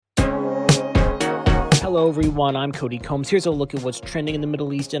Hello everyone, I'm Cody Combs. Here's a look at what's trending in the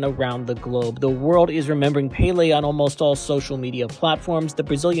Middle East and around the globe. The world is remembering Pelé on almost all social media platforms. The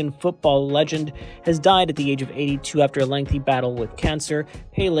Brazilian football legend has died at the age of 82 after a lengthy battle with cancer.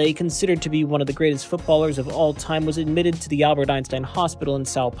 Pelé, considered to be one of the greatest footballers of all time, was admitted to the Albert Einstein Hospital in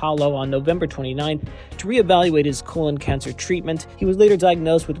Sao Paulo on November 29 to reevaluate his colon cancer treatment. He was later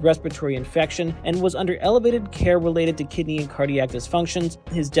diagnosed with respiratory infection and was under elevated care related to kidney and cardiac dysfunctions.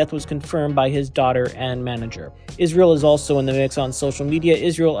 His death was confirmed by his daughter and manager. Israel is also in the mix on social media.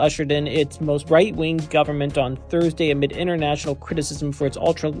 Israel ushered in its most right-wing government on Thursday amid international criticism for its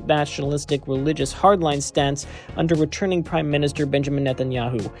ultra-nationalistic religious hardline stance under returning Prime Minister Benjamin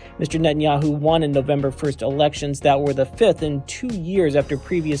Netanyahu. Mr. Netanyahu won in November 1st elections that were the fifth in 2 years after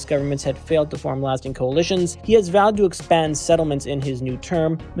previous governments had failed to form lasting coalitions. He has vowed to expand settlements in his new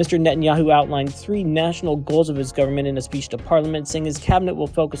term. Mr. Netanyahu outlined 3 national goals of his government in a speech to parliament, saying his cabinet will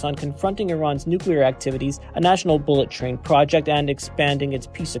focus on confronting Iran's nuclear activities, a national bullet train project, and expanding its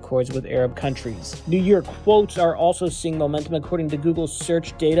peace accords with Arab countries. New Year quotes are also seeing momentum. According to Google's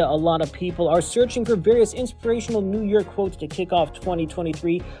search data, a lot of people are searching for various inspirational New Year quotes to kick off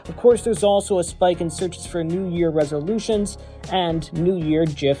 2023. Of course, there's also a spike in searches for New Year resolutions and New Year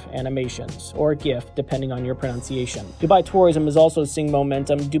GIF animations, or GIF, depending on your pronunciation. Dubai tourism is also seeing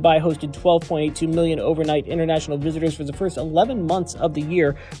momentum. Dubai hosted 12.82 million overnight international visitors for the first 11 months of the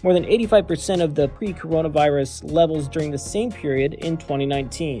year, more than 85% of the pre-coronavirus levels during the same period in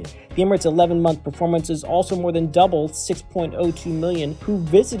 2019. The Emirates' 11-month performance is also more than double 6.02 million who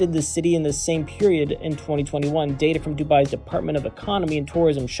visited the city in the same period in 2021. Data from Dubai's Department of Economy and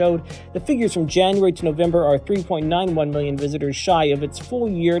Tourism showed the figures from January to November are 3.91 million visitors, shy of its full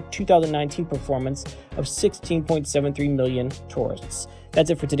year 2019 performance of 16.73 million tourists. That's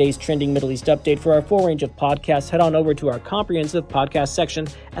it for today's Trending Middle East Update. For our full range of podcasts, head on over to our comprehensive podcast section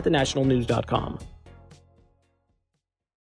at thenationalnews.com.